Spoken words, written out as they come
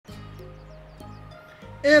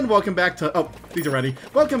And welcome back to, oh, these are ready.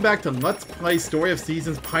 Welcome back to Let's Play Story of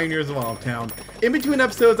Seasons Pioneers of Wildtown. In between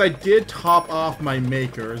episodes, I did top off my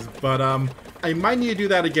makers, but I might need to do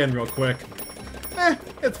that again real quick.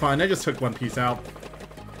 It's fine, I just took one piece out.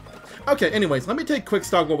 Okay, anyways, let me take quick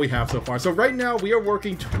stock of what we have so far. So right now, we are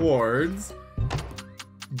working towards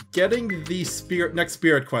getting the next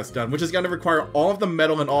spirit quest done, which is going to require all of the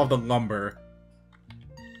metal and all of the lumber.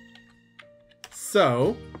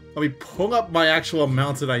 So, let me pull up my actual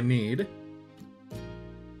amounts that I need.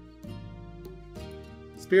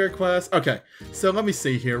 Spirit quest. Okay, so let me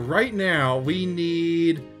see here. Right now, we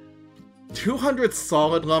need 200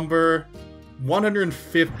 solid lumber,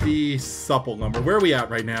 150 supple lumber. Where are we at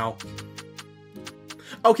right now?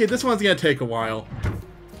 Okay, this one's gonna take a while.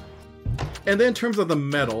 And then in terms of the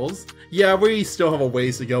metals, yeah, we still have a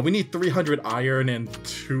ways to go. We need 300 iron and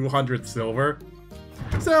 200 silver.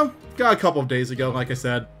 So, got a couple of days to go, like I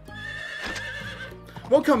said.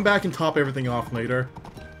 We'll come back and top everything off later.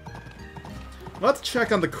 Let's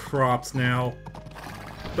check on the crops now.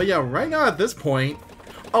 But yeah, right now at this point...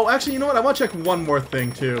 Oh, actually, you know what? I want to check one more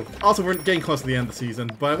thing, too. Also, we're getting close to the end of the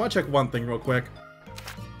season, but I want to check one thing real quick.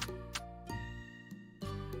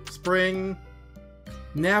 Spring.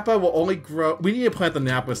 Napa will only grow... We need to plant the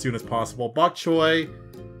Napa as soon as possible. Bok choy.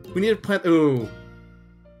 We need to plant... Ooh.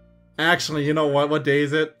 Actually, you know what? What day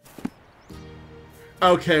is it?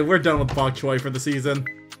 Okay, we're done with bok choy for the season.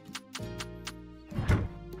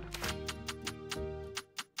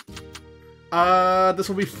 This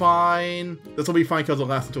will be fine. This will be fine because it'll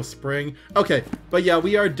last until spring. Okay, but yeah,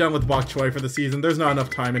 we are done with bok choy for the season. There's not enough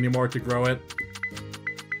time anymore to grow it.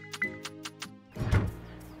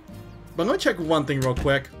 But let me check one thing real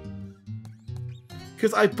quick.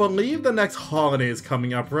 Because I believe the next holiday is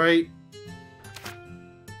coming up, right?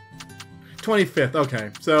 25th, okay.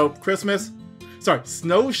 So, Christmas... Sorry,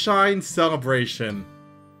 Snowshine Celebration.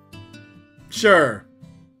 Sure.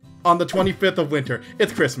 On the 25th of winter.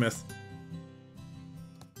 It's Christmas.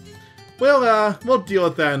 Well, we'll deal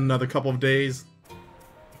with that in another couple of days.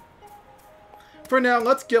 For now,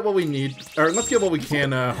 let's get what we need, or let's get what we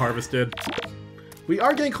can harvested. We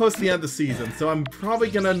are getting close to the end of the season, so I'm probably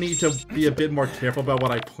gonna need to be a bit more careful about what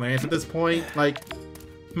I plant at this point. Like,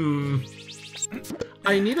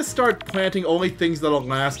 I need to start planting only things that'll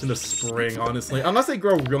last in the spring, honestly. Unless they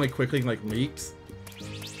grow really quickly, like leeks.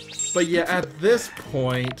 But yeah, at this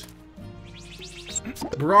point...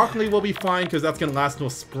 Broccoli will be fine, because that's gonna last until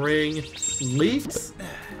spring. Leeks?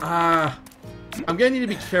 I'm gonna need to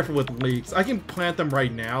be careful with leeks. I can plant them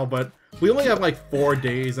right now, but we only have like 4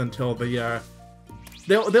 days until the,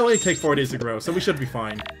 they only take 4 days to grow, so we should be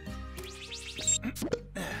fine.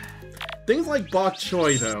 Things like bok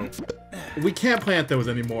choy, though. We can't plant those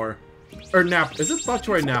anymore. Or Napa. Is this bok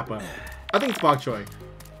choy or Napa? I think it's bok choy.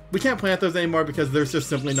 We can't plant those anymore because there's just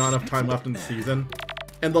simply not enough time left in the season.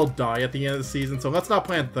 And they'll die at the end of the season, so let's not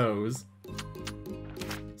plant those.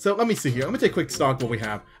 So let me see here. Let me take a quick stock of what we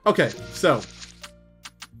have. Okay, so.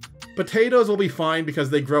 Potatoes will be fine because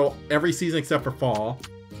they grow every season except for fall.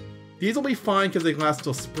 These will be fine because they last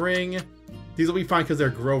till spring. These will be fine because they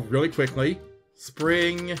grow really quickly.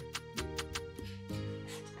 Spring...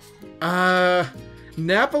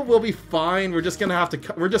 Napa will be fine. We're just gonna have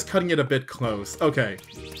to we're just cutting it a bit close. Okay.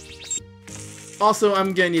 Also,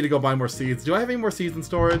 I'm gonna need to go buy more seeds. Do I have any more seeds in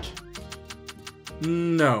storage?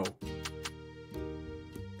 No.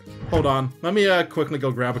 Hold on. Let me quickly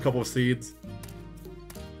go grab a couple of seeds.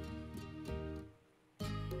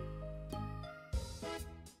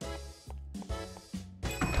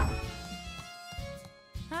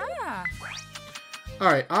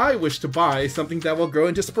 Alright, I wish to buy something that will grow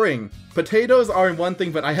into spring. Potatoes are one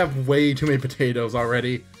thing, but I have way too many potatoes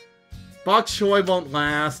already. Bok choy won't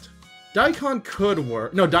last. Daikon could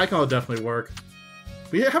work. No, daikon will definitely work.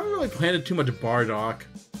 We haven't really planted too much bardock.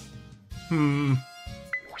 I'm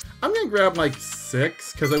gonna grab like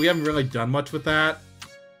 6, because we haven't really done much with that.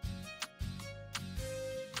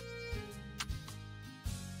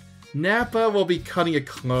 Napa will be cutting it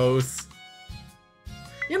close.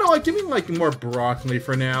 You know what, give me like more broccoli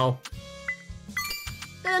for now.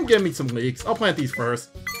 And give me some leeks. I'll plant these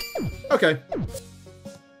first. Okay.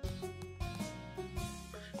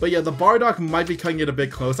 But yeah, the bardock might be cutting it a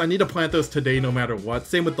bit close. I need to plant those today no matter what.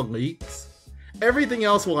 Same with the leeks. Everything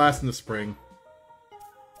else will last in the spring.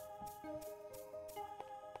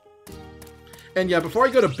 And yeah, before I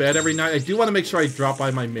go to bed every night, I do want to make sure I drop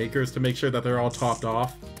by my makers to make sure that they're all topped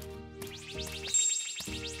off.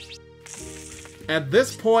 At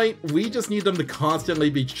this point, we just need them to constantly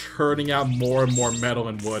be churning out more and more metal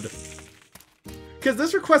and wood. Because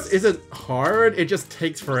this request isn't hard, it just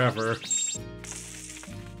takes forever.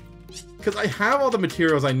 Because I have all the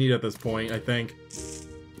materials I need at this point, I think.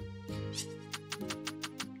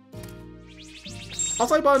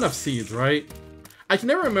 Also, I bought enough seeds, right? I can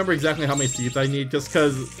never remember exactly how many seeds I need, just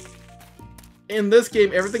because in this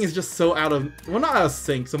game, everything is just so out of... Well, not out of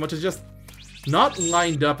sync so much as just not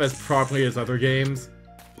lined up as properly as other games.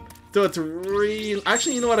 So it's really...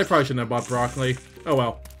 Actually, you know what? I probably shouldn't have bought broccoli. Oh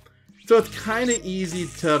well. So it's kind of easy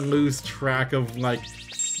to lose track of, like,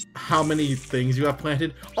 how many things you have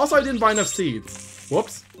planted. Also, I didn't buy enough seeds.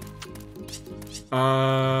 Whoops.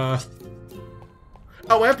 Oh,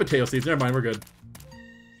 I have potato seeds. Never mind, we're good.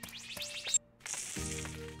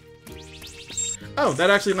 Oh, that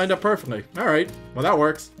actually lined up perfectly. Alright, well that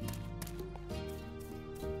works.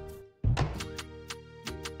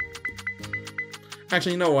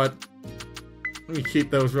 Actually, you know what? Let me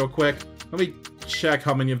keep those real quick. Let me check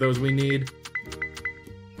how many of those we need.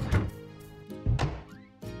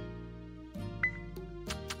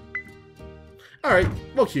 Alright,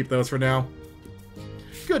 we'll keep those for now.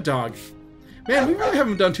 Good dog. Man, we really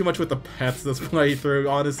haven't done too much with the pets this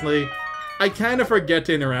playthrough, honestly. I kind of forget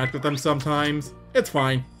to interact with them sometimes. It's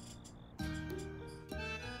fine.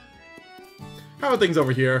 How are things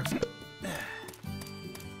over here?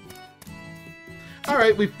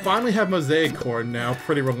 Alright, we finally have mosaic corn now,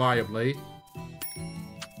 pretty reliably.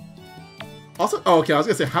 Also, oh, okay, I was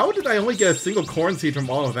gonna say, how did I only get a single corn seed from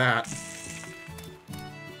all of that?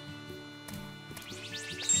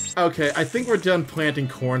 Okay, I think we're done planting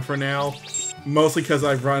corn for now. Mostly because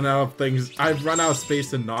I've run out of things. I've run out of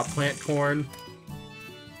space to not plant corn.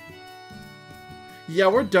 Yeah,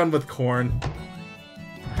 we're done with corn.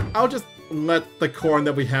 I'll just let the corn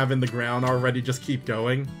that we have in the ground already just keep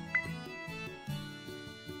going.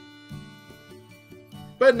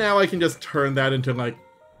 But now I can just turn that into, like,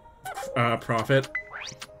 profit.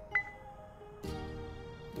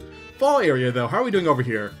 Fall area, though. How are we doing over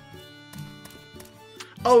here?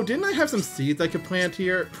 Oh, didn't I have some seeds I could plant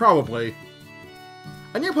here? Probably.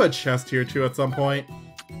 I need to put a chest here, too, at some point.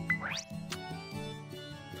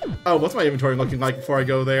 Oh, what's my inventory looking like before I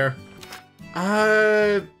go there?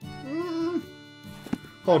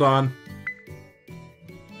 Hold on.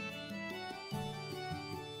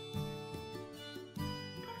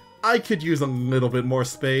 I could use a little bit more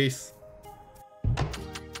space.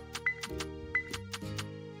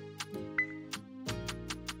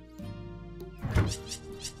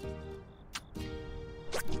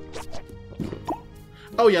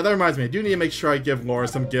 Oh yeah, that reminds me. I do need to make sure I give Laura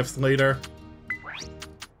some gifts later.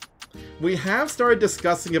 We have started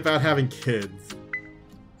discussing about having kids.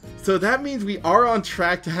 So that means we are on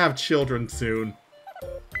track to have children soon.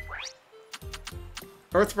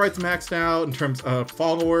 Earth Sprite's maxed out in terms of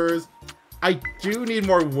followers. I do need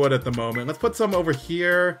more wood at the moment. Let's put some over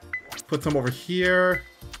here. Put some over here.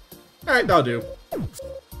 Alright, that'll do.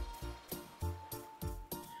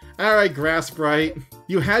 Alright, Grass Sprite.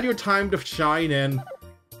 You had your time to shine in.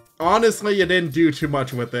 Honestly, you didn't do too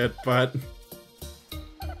much with it, but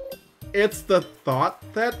it's the thought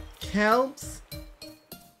that counts.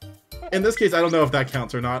 In this case, I don't know if that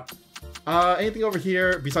counts or not. Anything over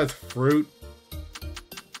here besides fruit?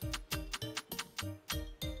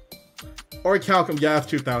 Orichalcum, yeah, that's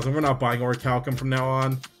 2,000. We're not buying Orichalcum from now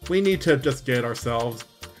on. We need to just get it ourselves.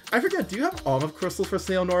 I forget, do you have olive crystals for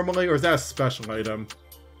sale normally, or is that a special item?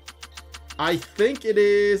 I think it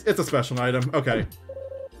is. It's a special item. Okay.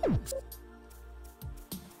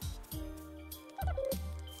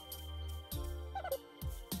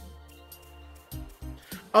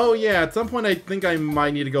 Oh yeah, at some point I think I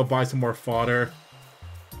might need to go buy some more fodder.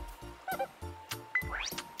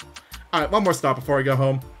 Alright, one more stop before I go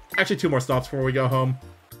home. Actually, 2 more stops before we go home.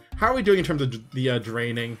 How are we doing in terms of the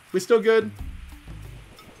draining? We still good?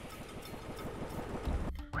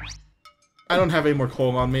 I don't have any more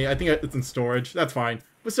coal on me. I think it's in storage. That's fine.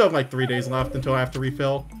 We still have like 3 days left until I have to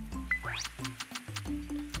refill.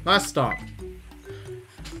 Last stop.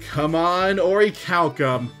 Come on,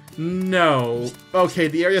 Orichalcum. No. Okay,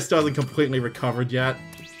 the area still hasn't completely recovered yet.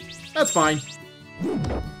 That's fine.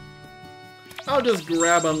 I'll just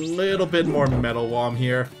grab a little bit more metal while I'm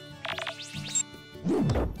here.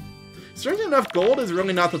 Strangely enough, gold is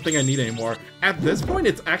really not the thing I need anymore. At this point,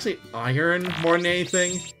 it's actually iron more than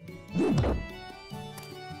anything.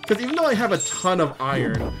 Because even though I have a ton of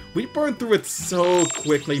iron, we burn through it so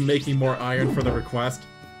quickly making more iron for the request.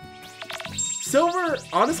 Silver,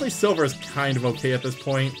 honestly, silver is kind of okay at this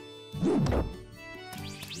point.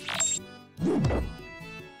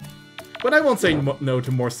 But I won't say no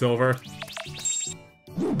to more silver.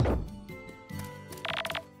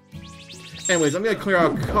 Anyways, I'm gonna clear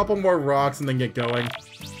out a couple more rocks and then get going.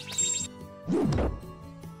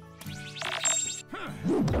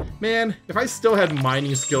 Man, if I still had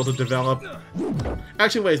mining skill to develop...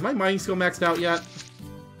 Actually, wait, is my mining skill maxed out yet?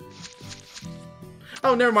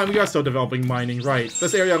 Oh, never mind, we are still developing mining, right.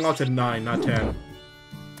 This area unlocks at 9, not 10.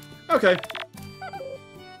 Okay.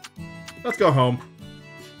 Let's go home.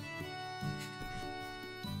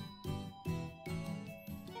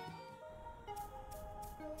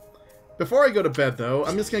 Before I go to bed, though,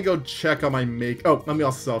 I'm just gonna go check on my make... Oh, let me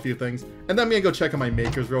also sell a few things. And then I'm gonna go check on my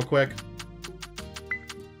makers real quick.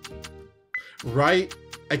 Right?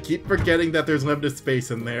 I keep forgetting that there's limited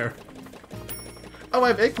space in there. Oh, I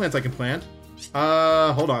have eggplants I can plant.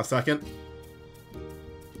 Hold on a second.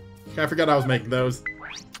 I forgot I was making those.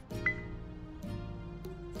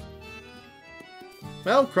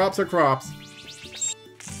 Well, crops are crops.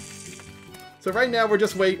 So right now we're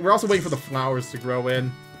just we're also waiting for the flowers to grow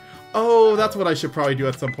in. Oh, that's what I should probably do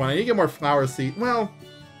at some point. I need to get more flower seed. Well,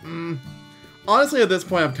 honestly at this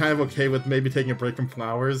point I'm kind of okay with maybe taking a break from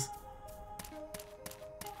flowers.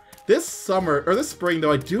 This summer, or this spring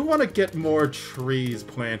though, I do want to get more trees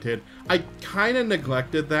planted. I kind of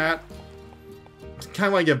neglected that. Kind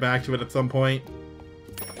of want to get back to it at some point.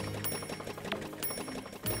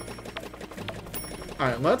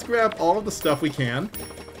 Alright, let's grab all of the stuff we can.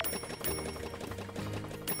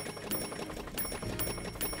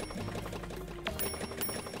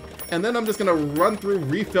 And then I'm just gonna run through,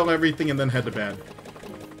 refill everything, and then head to bed.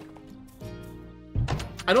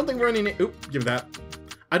 I don't think we're in any... Oop, give that.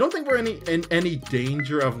 I don't think we're in any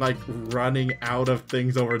danger of, like, running out of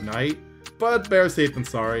things overnight. But better safe than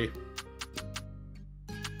sorry.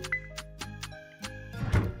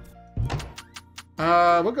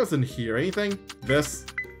 What goes in here? Anything? This?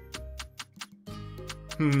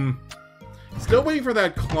 Still waiting for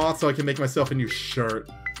that cloth so I can make myself a new shirt.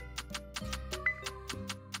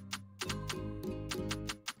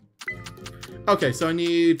 Okay, so I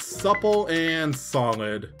need supple and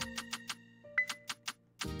solid.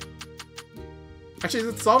 Actually,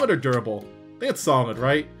 is it solid or durable? I think it's solid,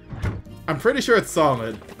 right? I'm pretty sure it's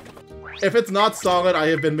solid. If it's not solid, I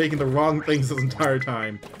have been making the wrong things this entire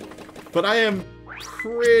time. But I am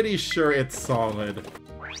pretty sure it's solid.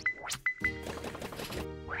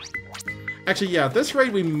 Actually, yeah, at this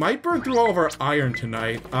rate, we might burn through all of our iron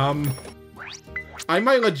tonight. I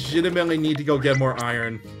might legitimately need to go get more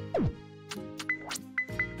iron.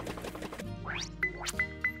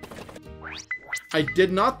 I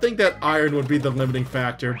did not think that iron would be the limiting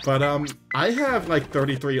factor, but I have like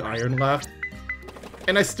 33 iron left.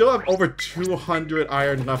 And I still have over 200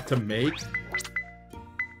 iron left to make.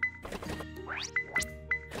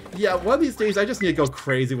 Yeah, one of these days I just need to go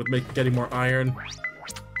crazy with getting more iron.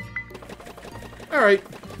 Alright,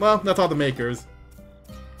 well, that's all the makers.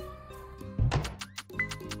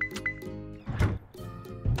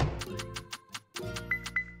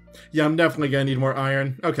 Yeah, I'm definitely gonna need more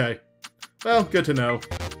iron. Okay. Well, good to know.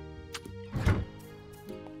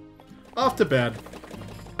 Off to bed.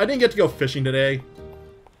 I didn't get to go fishing today.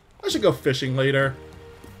 I should go fishing later.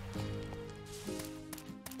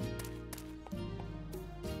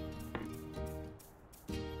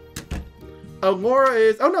 Oh, Laura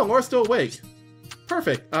is... Oh no, Laura's still awake.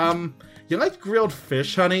 Perfect. You like grilled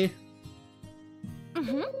fish, honey?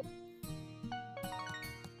 Mm-hmm.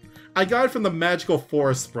 I got it from the magical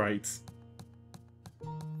forest sprites.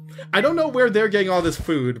 I don't know where they're getting all this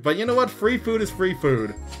food, but you know what? Free food is free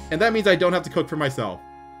food. And that means I don't have to cook for myself.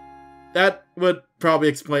 That would probably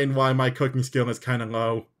explain why my cooking skill is kind of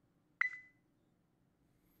low.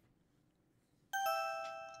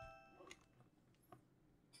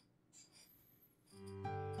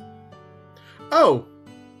 Oh!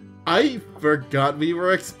 I forgot we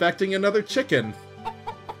were expecting another chicken.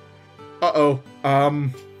 Uh-oh.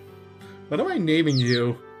 What am I naming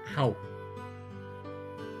you? Ow.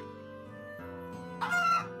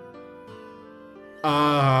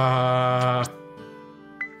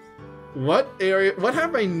 What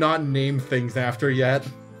have I not named things after yet?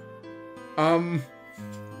 The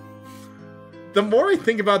more I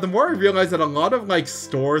think about it, the more I realize that a lot of, like,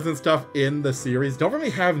 stores and stuff in the series don't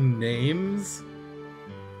really have names.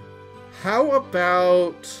 How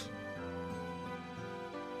about...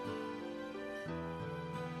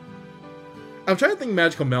 I'm trying to think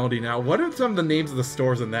Magical Melody now. What are some of the names of the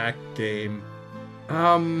stores in that game?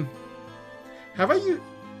 Have I used...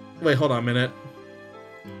 Wait, hold on a minute.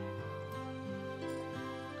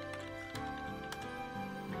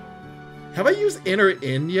 Have I used Inner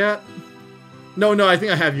Inn yet? No, I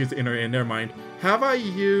think I have used Inner Inn. Never mind. Have I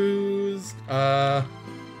used... I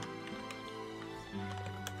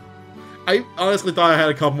honestly thought I had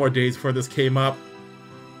a couple more days before this came up.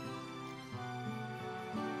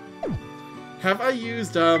 Have I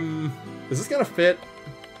used, is this gonna fit?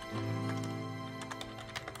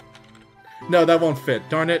 No, that won't fit.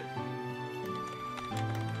 Darn it.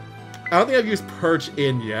 I don't think I've used perch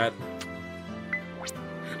in yet.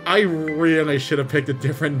 I really should have picked a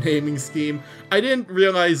different naming scheme. I didn't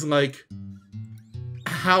realize, like,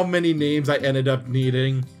 how many names I ended up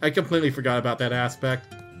needing. I completely forgot about that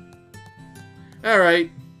aspect.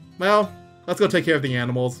 Alright. Well, let's go take care of the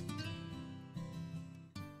animals.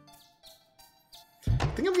 I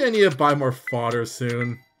think I'm gonna need to buy more fodder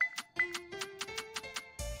soon.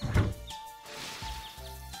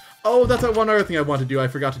 Oh, that's one other thing I want to do I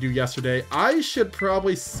forgot to do yesterday. I should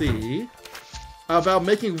probably see about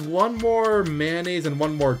making one more mayonnaise and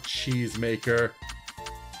one more cheese maker.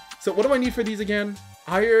 So what do I need for these again?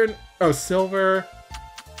 Iron, oh, silver,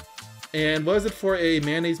 and what is it for a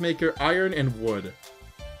mayonnaise maker? Iron and wood.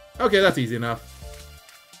 Okay, that's easy enough.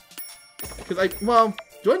 Because well,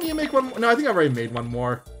 do I need to make one more? No, I think I've already made one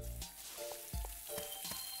more.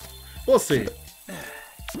 We'll see.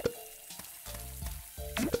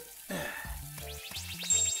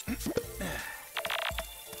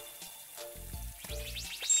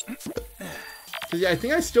 Yeah, I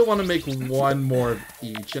think I still want to make one more of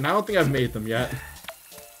each, and I don't think I've made them yet.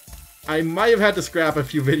 I might have had to scrap a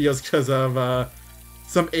few videos because of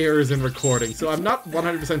some errors in recording, so I'm not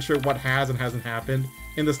 100% sure what has and hasn't happened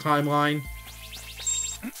in this timeline.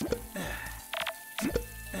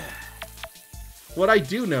 What I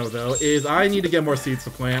do know, though, is I need to get more seeds to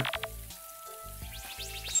plant.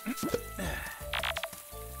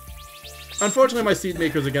 Unfortunately, my seed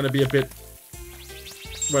makers are going to be a bit...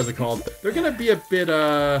 what is it called? They're going to be a bit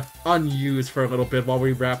unused for a little bit while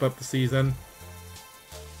we wrap up the season.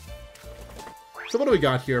 So what do we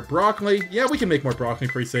got here? Broccoli? Yeah, we can make more broccoli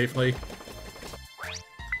pretty safely.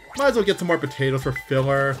 Might as well get some more potatoes for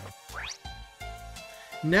filler.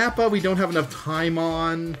 Napa, we don't have enough time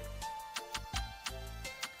on.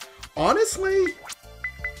 Honestly,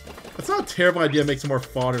 it's not a terrible idea to make some more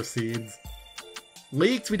fodder seeds.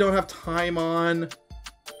 Leeks, we don't have time on.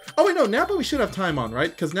 Oh wait, no, Napa we should have time on, right?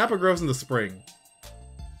 Because Napa grows in the spring.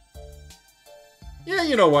 Yeah,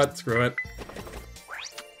 you know what? Screw it.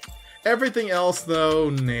 Everything else, though,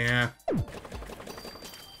 nah.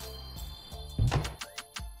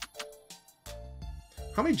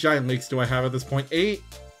 How many giant leeks do I have at this point? 8?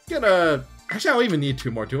 Actually, I don't even need 2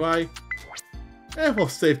 more, do I? We'll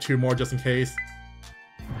save 2 more just in case.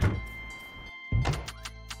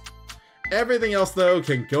 Everything else, though,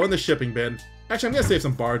 can go in the shipping bin. Actually, I'm gonna save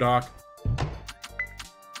some Bardock.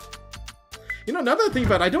 You know, now that I think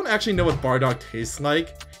about it, I don't actually know what Bardock tastes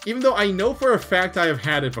like. Even though I know for a fact I have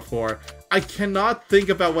had it before, I cannot think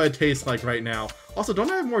about what it tastes like right now. Also, don't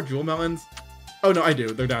I have more jewel melons? Oh no, I do.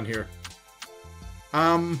 They're down here.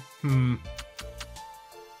 I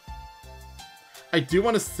do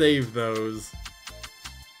want to save those.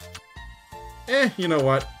 You know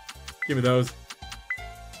what? Give me those.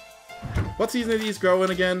 What season do these grow in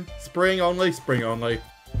again? Spring only? Spring only.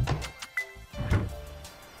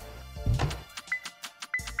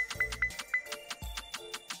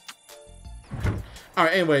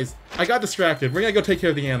 Alright, anyways, I got distracted. We're gonna go take care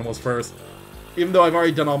of the animals first. Even though I've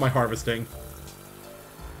already done all my harvesting.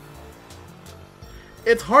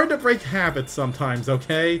 It's hard to break habits sometimes,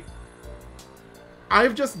 okay?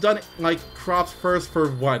 I've just done, like, crops first for,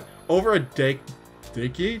 what, over a decade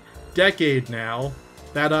now.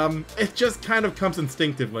 That, it just kind of comes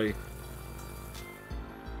instinctively.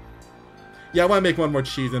 Yeah, I want to make one more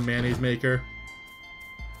cheese and mayonnaise maker.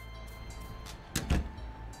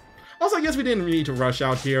 Also, I guess we didn't need to rush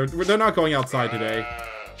out here. They're not going outside today.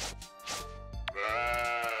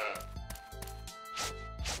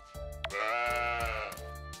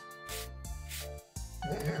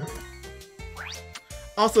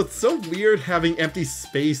 Also, it's so weird having empty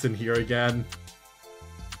space in here again.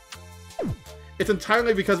 It's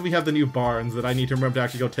entirely because we have the new barns that I need to remember to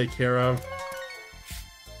actually go take care of.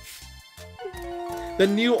 The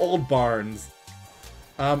new old barns.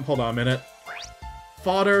 Hold on a minute.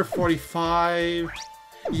 Fodder, 45.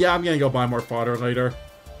 Yeah, I'm gonna go buy more fodder later.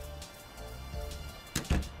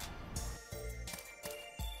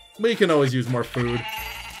 We can always use more food.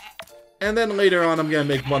 And then later on, I'm gonna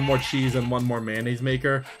make one more cheese and one more mayonnaise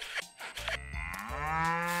maker.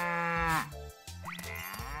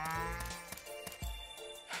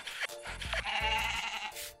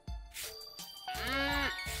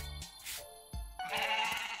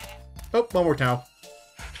 Oh, one more cow.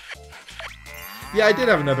 Yeah, I did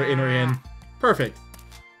have another inner inn. Perfect.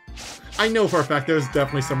 I know for a fact there's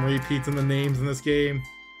definitely some repeats in the names in this game.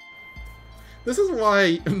 This is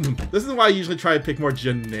why I usually try to pick more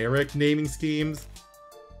generic naming schemes.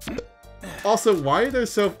 Also, why are there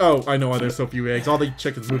so... Oh, I know why there's so few eggs. All the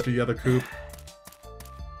chickens moved to the other coop.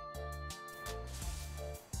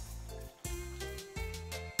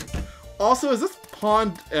 Also, is this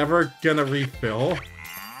pond ever gonna refill?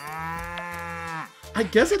 I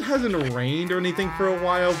guess it hasn't rained or anything for a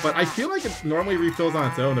while, but I feel like it normally refills on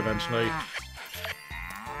its own eventually.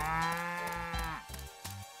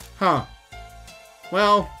 Huh.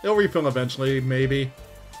 Well, it'll refill eventually, maybe.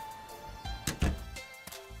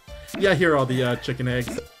 Yeah, here are all the chicken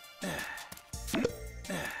eggs.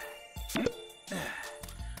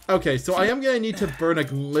 Okay, so I am gonna need to burn a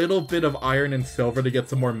little bit of iron and silver to get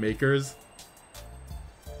some more makers.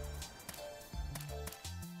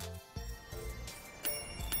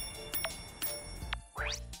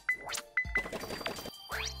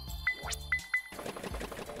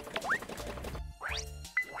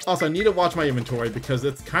 Also, I need to watch my inventory because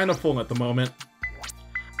it's kind of full at the moment.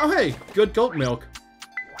 Oh hey, good goat milk.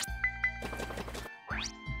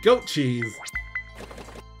 Goat cheese.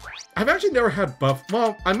 I've actually never had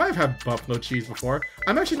well, I might have had buffalo cheese before.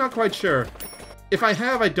 I'm actually not quite sure. If I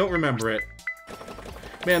have, I don't remember it.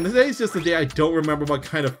 Man, today's just the day I don't remember what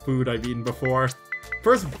kind of food I've eaten before.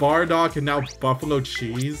 First bar dog and now buffalo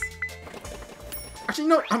cheese. Actually,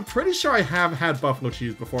 no, I'm pretty sure I have had buffalo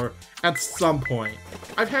cheese before at some point.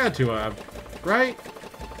 I've had to have, right?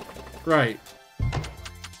 Right.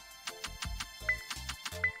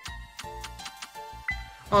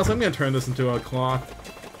 Also, I'm gonna turn this into a cloth.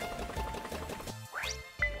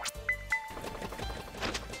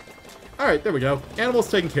 Alright, there we go.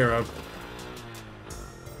 Animals taken care of.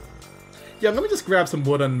 Yeah, let me just grab some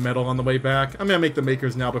wood and metal on the way back. I'm gonna make the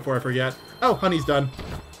makers now before I forget. Oh, honey's done.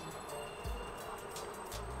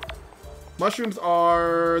 Mushrooms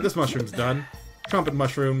are... This mushroom's done. Trumpet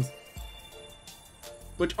mushrooms.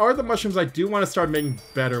 Which are the mushrooms I do want to start making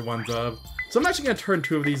better ones of. So I'm actually gonna turn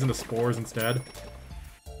 2 of these into spores instead.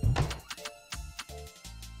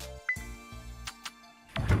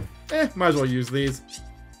 Might as well use these.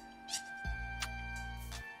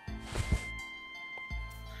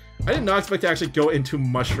 I did not expect to actually go into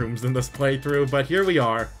mushrooms in this playthrough, but here we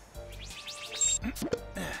are.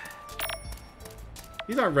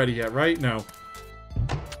 These aren't ready yet, right? No.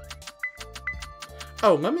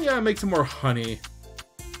 Oh, let me make some more honey.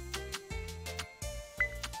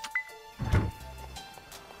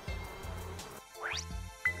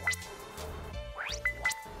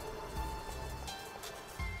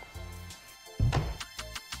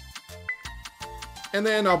 And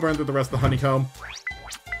then I'll burn through the rest of the honeycomb.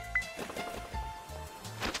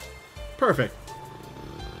 Perfect.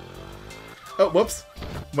 Oh, whoops.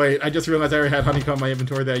 Wait, I just realized I already had honeycomb in my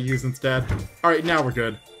inventory that I used instead. Alright, now we're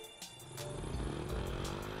good.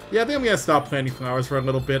 Yeah, I think I'm gonna stop planting flowers for a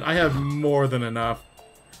little bit. I have more than enough.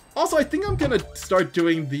 Also, I think I'm gonna start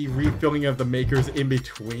doing the refilling of the makers in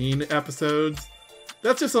between episodes.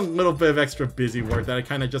 That's just a little bit of extra busy work that I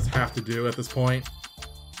kind of just have to do at this point.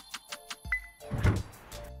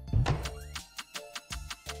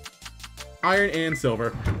 Iron and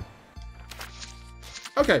silver.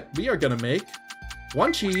 Okay, we are gonna make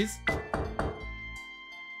 1 cheese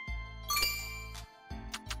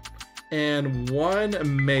and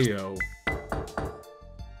 1 mayo.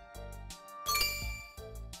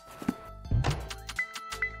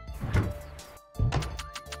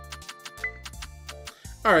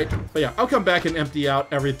 Alright, but yeah, I'll come back and empty out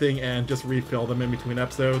everything and just refill them in between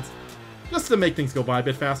episodes. Just to make things go by a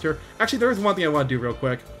bit faster. Actually, there is one thing I want to do real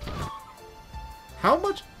quick. How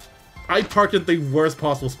much... I parked at the worst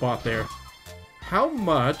possible spot there. How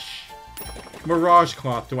much Mirage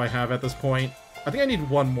Cloth do I have at this point? I think I need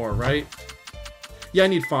 1 more, right? Yeah, I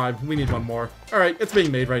need 5. We need 1 more. Alright, it's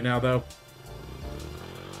being made right now, though.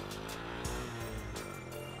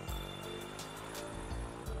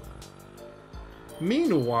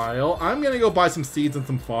 Meanwhile, I'm gonna go buy some seeds and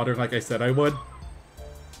some fodder like I said I would.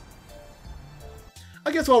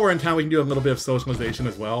 I guess while we're in town, we can do a little bit of socialization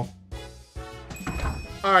as well.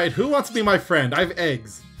 Alright, who wants to be my friend? I have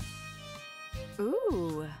eggs.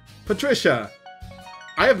 Ooh. Patricia!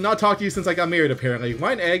 I have not talked to you since I got married, apparently.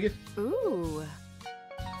 Want an egg? Ooh.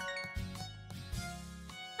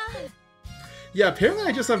 Yeah, apparently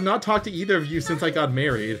I just have not talked to either of you since I got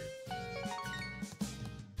married.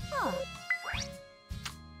 Huh.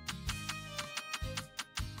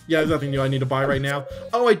 Yeah, there's nothing new I need to buy right now.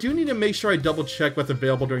 Oh, I do need to make sure I double check what's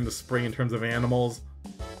available during the spring in terms of animals.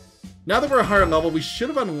 Now that we're a higher level, we should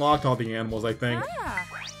have unlocked all the animals, I think. Ah.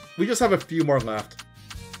 We just have a few more left.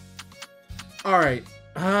 Alright.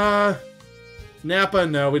 Napa,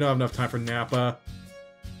 no, we don't have enough time for Napa.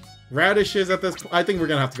 Radishes at this point. I think we're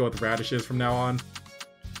gonna have to go with radishes from now on.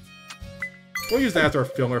 We'll use that as our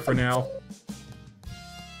filler for now.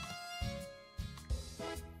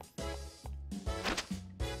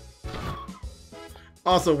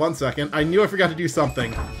 Also, 1 second. I knew I forgot to do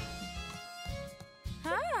something.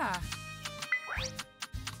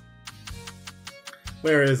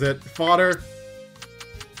 Where is it? Fodder?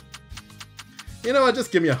 You know what,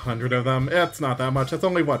 just give me 100 of them. It's not that much. That's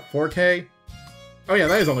only, what, 4K? Oh yeah,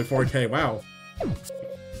 that is only 4K, wow.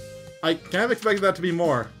 I kind of expected that to be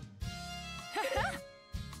more.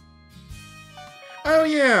 Oh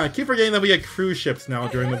yeah, I keep forgetting that we get cruise ships now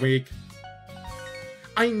during the week.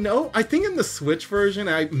 I know, I think in the Switch version,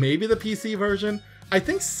 maybe the PC version, I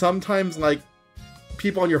think sometimes, like,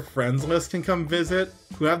 people on your friends list can come visit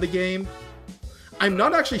who have the game. I'm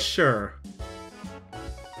not actually sure.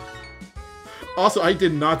 Also, I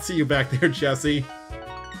did not see you back there, Jesse.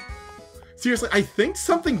 Seriously, I think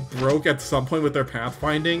something broke at some point with their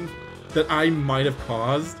pathfinding that I might have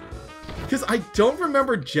caused. Because I don't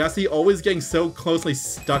remember Jesse always getting so closely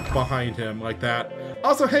stuck behind him like that.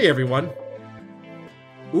 Also, hey everyone.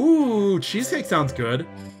 Ooh, cheesecake sounds good.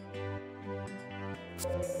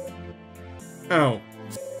 Oh.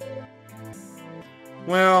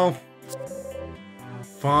 Well.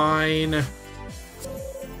 Fine.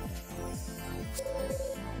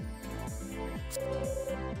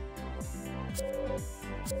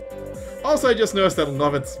 Also, I just noticed that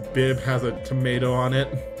Lovett's bib has a tomato on it.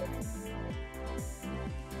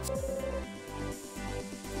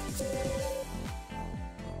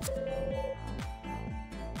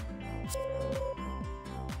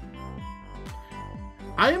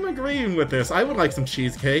 I am agreeing with this. I would like some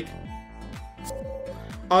cheesecake.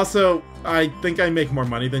 Also, I think I make more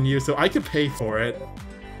money than you, so I could pay for it.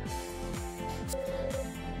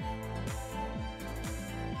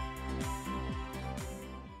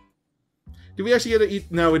 Do we actually get to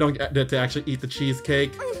eat? No, we don't get to actually eat the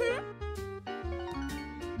cheesecake.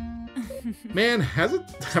 Man, have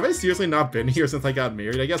I seriously not been here since I got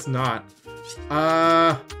married? I guess not.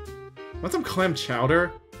 Want some clam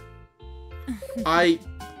chowder?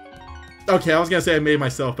 Okay, I was gonna say I made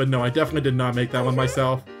myself, but no, I definitely did not make that one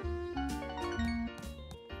myself.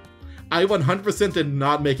 I 100% did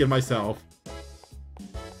not make it myself.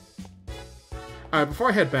 Alright, before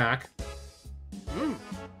I head back,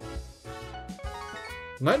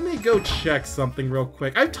 let me go check something real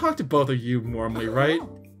quick. I've talked to both of you normally, right?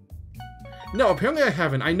 No, apparently I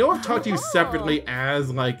haven't. I know I've talked to you separately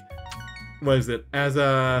as, like, what is it? As,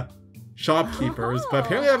 shopkeepers, but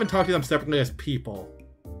apparently I haven't talked to them separately as people.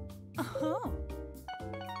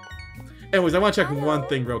 Anyways, I want to check one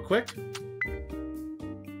thing real quick.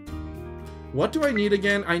 What do I need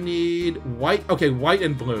again? I need white. Okay, white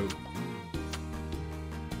and blue.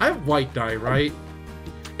 I have white dye, right?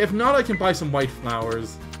 If not, I can buy some white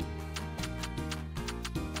flowers.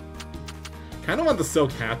 Kind of want the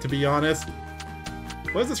silk hat, to be honest.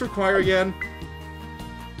 What does this require again?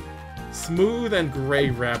 Smooth and gray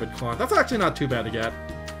rabbit cloth. That's actually not too bad to get.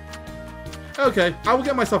 Okay, I will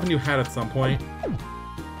get myself a new hat at some point.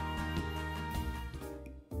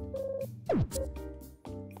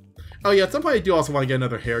 Oh yeah, at some point I do also want to get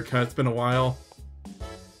another haircut. It's been a while.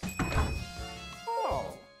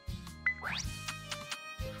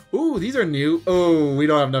 Ooh, these are new. Oh, we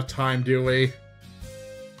don't have enough time, do we?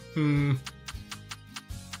 Do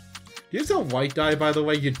you sell white dye, by the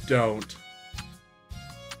way? You don't.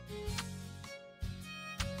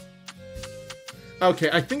 Okay,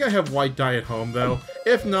 I think I have white dye at home, though.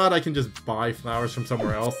 If not, I can just buy flowers from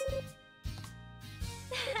somewhere else.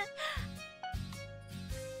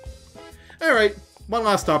 Alright, one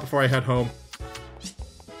last stop before I head home.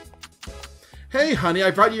 Hey, honey,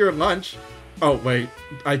 I brought you your lunch. Oh, wait.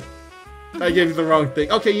 I gave you the wrong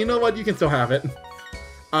thing. Okay, you know what? You can still have it.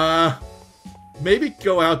 Maybe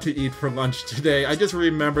go out to eat for lunch today. I just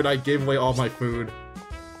remembered I gave away all my food.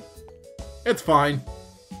 It's fine.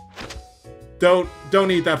 Don't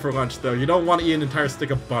eat that for lunch, though. You don't want to eat an entire stick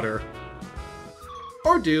of butter.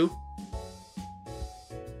 Or do.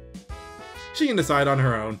 She can decide on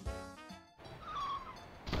her own.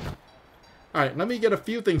 Alright, let me get a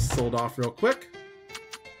few things sold off real quick.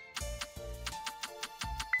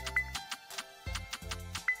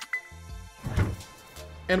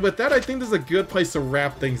 And with that, I think this is a good place to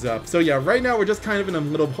wrap things up. So yeah, right now we're just kind of in a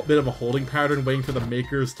little bit of a holding pattern, waiting for the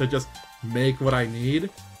makers to just make what I need.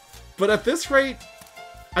 But at this rate,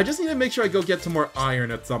 I just need to make sure I go get some more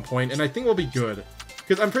iron at some point, and I think we'll be good.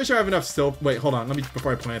 Because I'm pretty sure I have enough silk. Wait, hold on, let me,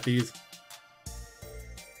 before I plant these.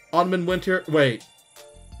 Autumn and winter, wait.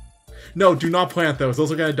 No, do not plant those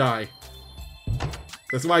are gonna die.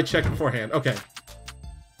 That's why I checked beforehand. Okay.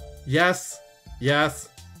 Yes. Yes.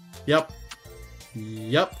 Yep.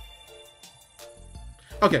 Yep.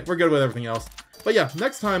 Okay, we're good with everything else. But yeah,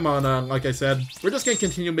 next time on, like I said, we're just gonna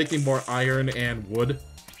continue making more iron and wood.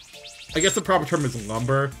 I guess the proper term is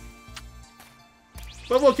lumber.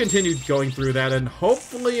 But we'll continue going through that, and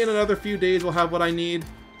hopefully in another few days we'll have what I need.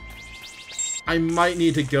 I might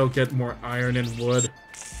need to go get more iron and wood.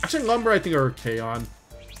 Actually, lumber I think are okay on.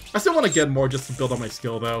 I still want to get more just to build up my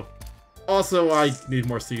skill, though. Also, I need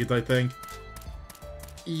more seeds, I think.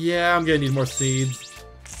 Yeah, I'm gonna need more seeds.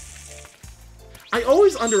 I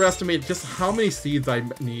always underestimate just how many seeds I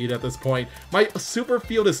need at this point. My super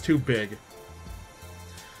field is too big.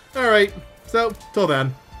 Alright, so, till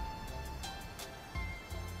then.